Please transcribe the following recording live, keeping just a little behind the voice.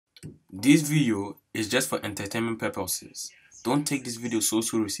This video is just for entertainment purposes. Don't take this video so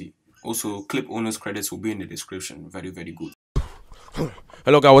seriously. Also, clip owner's credits will be in the description. Very, very good.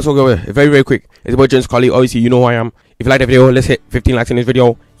 Hello guys, what's up guys? Very quick. It's your boy James Carly. Obviously you know who I am. If you like the video, let's hit 15 likes in this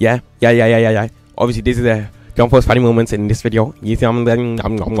video. Yeah. Obviously this is the Jump Force funny moments in this video. You see and then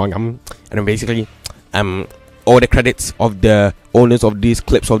basically all the credits of the owners of these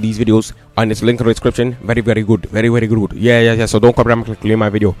clips of these videos are in this link in the description. Very good. Very good. Yeah. So don't come and click my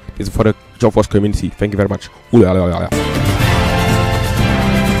video. This is for the Jump Force community. Thank you very much. You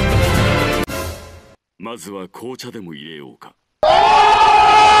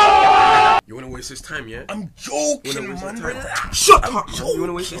wanna waste his time, yeah? I'm joking, man. Shut up, you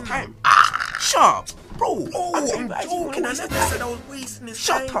wanna waste his time? Shut up, bro. I'm joking. I never said I was wasting his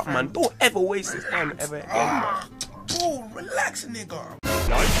time. Shut up, man. Don't ever waste his time ever again. Bro, relax, nigga.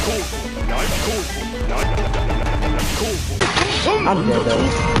 I'm dead though.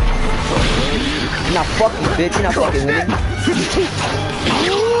 You're not fucking bitch, you're not fucking winning.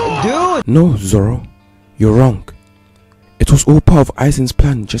 Dude! No, Zoro. You're wrong. It was all part of Aizen's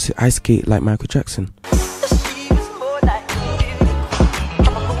plan, just to ice skate like Michael Jackson.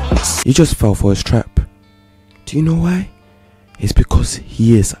 You just fell for his trap. Do you know why? It's because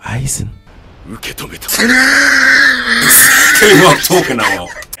he is Aizen. Talking now.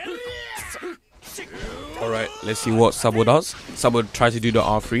 Alright, let's see what Sabo does. Sabo tries to do the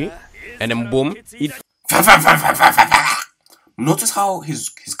R3, and then boom, he Notice how his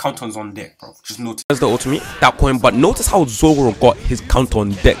countdown's on deck, bro. Just notice. does the ultimate, that point, but notice how Zoro got his count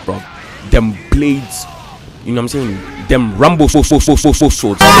on deck, bro. Them blades, you know what I'm saying? Them Rambo swords. Them Rambo.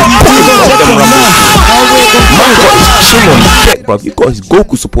 Man got his chin on deck, bro. You got his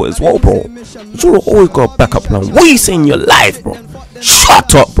Goku support as well, bro. Zoro always got a backup plan. What are you saying in your life, bro?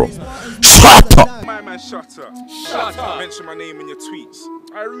 Shut up, bro. Shut up. My man, shut up. Shut up. Mention my name in your tweets.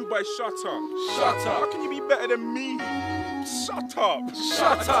 I rule by shut up. Shut up. How can you be better than me? Shut up.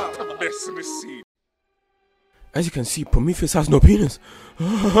 Shut up. Best in the scene. As you can see, Prometheus has no penis.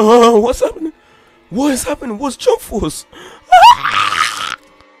 What's happening? What is happening? What's Jump Force?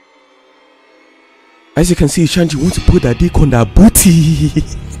 As you can see, Shanji wants to put that dick on that booty.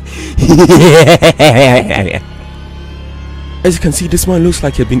 As you can see, this man looks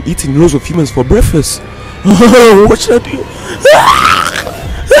like he had been eating loads of humans for breakfast. What should I do?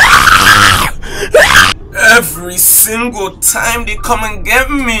 Every single time they come and get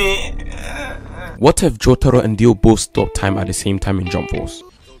me. What if Jotaro and Dio both stop time at the same time in Jump Force?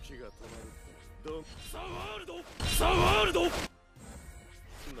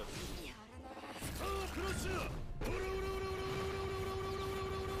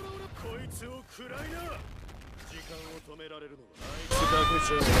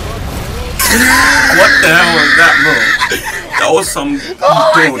 What the hell was that, bro? That was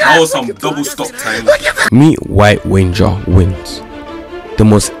some double stop time. Meet White Ranger wins, the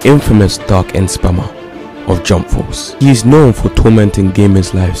most infamous dark end spammer of Jump Force. He is known for tormenting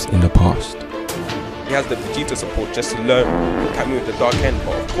gamers' lives in the past. He has the Vegeta support just to learn Kami with the dark end,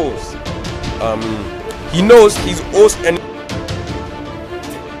 but of course, he knows he's also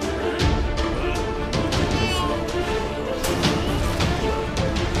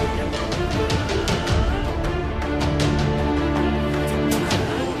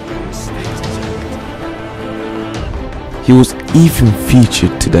He was even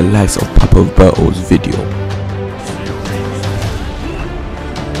featured to the likes of Papa Berto's video.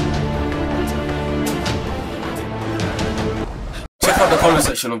 Check out the comment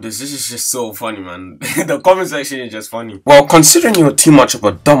section of this. This is just so funny, man. The comment section is just funny. Well, considering you're too much of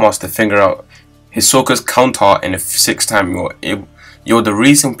a dumbass to figure out Hisoka's counter in the 6th time, you're the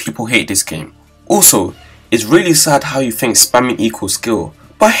reason people hate this game. Also, it's really sad how you think spamming equals skill.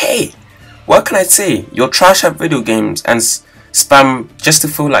 But hey, what can I say? You're trash at video games and spam just to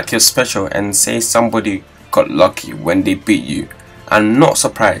feel like you're special and say somebody got lucky when they beat you. I'm not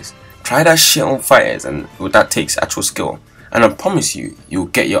surprised. Try that shit on fighters and that takes actual skill. And I promise you, you'll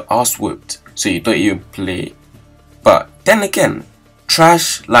get your ass whooped so you don't even play. But then again,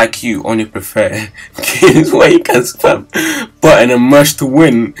 trash like you only prefer games where you can spam button and mash to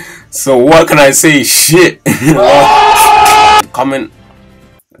win. So what can I say? Shit. Comment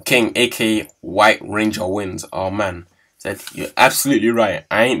King aka White Ranger wins. Oh man, said you're absolutely right.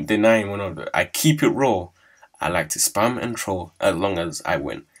 I ain't denying one of it. I keep it raw. I like to spam and troll as long as I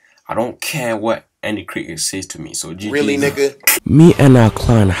win. I don't care what any critic says to me. So GG. Really, nigga? Me and our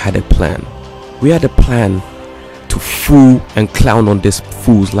clan had a plan. We had a plan to fool and clown on this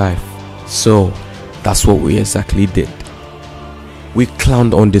fool's life. So that's what we exactly did. We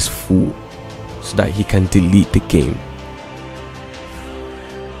clowned on this fool so that he can delete the game.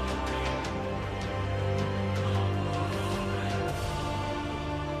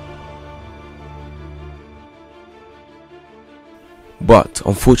 But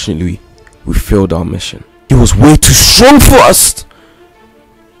unfortunately, we failed our mission. It was way too strong for us.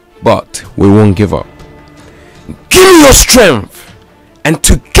 But we won't give up. Give me your strength, and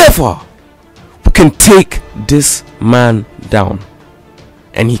together we can take this man down,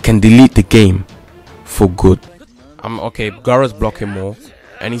 and he can delete the game for good. Okay, Gara's blocking more,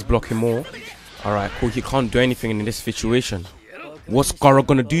 and he's blocking more. Alright, cool. He can't do anything in this situation. What's Gara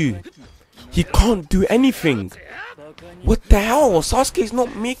gonna do? He can't do anything. What the hell? Sasuke's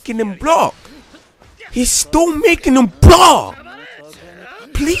not making him block. He's still making him block.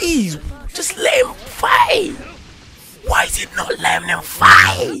 Please, just let him fight. Why is he not letting him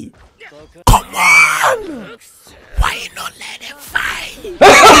fight? Come on. Why you not letting him fight?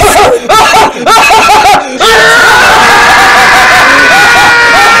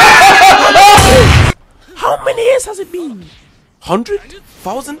 How many years has it been? 100?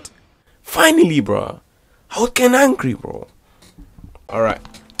 1,000? Finally, bro. I was getting angry, bro. Alright.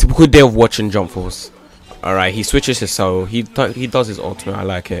 Typical day of watching Jump Force. Alright, he switches his soul. He does his ultimate. I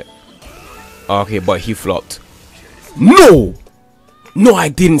like it. Okay, but he flopped. No! No, I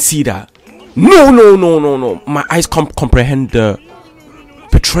didn't see that. No. My eyes can't comprehend the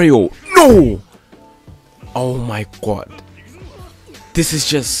betrayal. No! Oh my god. This is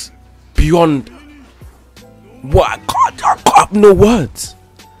just beyond what I have no words.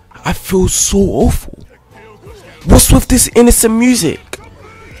 I feel so awful. What's with this innocent music?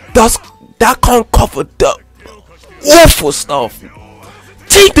 That can't cover the awful stuff.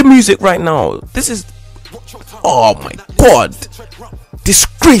 Take the music right now. This is, oh my god,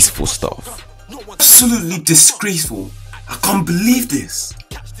 disgraceful stuff. Absolutely disgraceful. I can't believe this.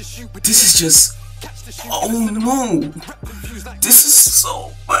 This is just, oh no. This is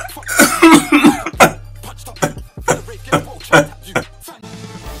so bad.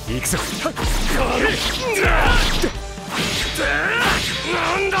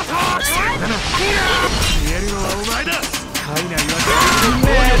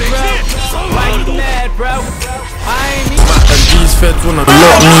 These feds wanna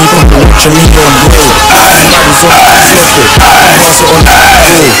lock me up, watching me go blow. Bodies off, flip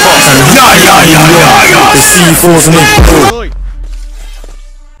it, pass it on the C4s and they blow.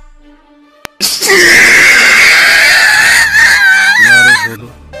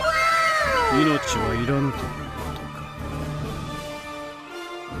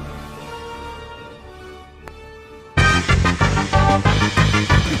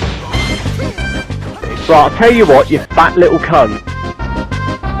 Right, I'll tell you what, you fat little cunt.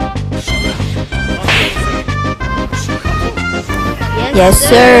 Yes,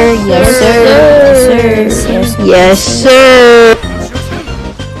 sir. Yes, sir. Yes, sir. Yes, sir.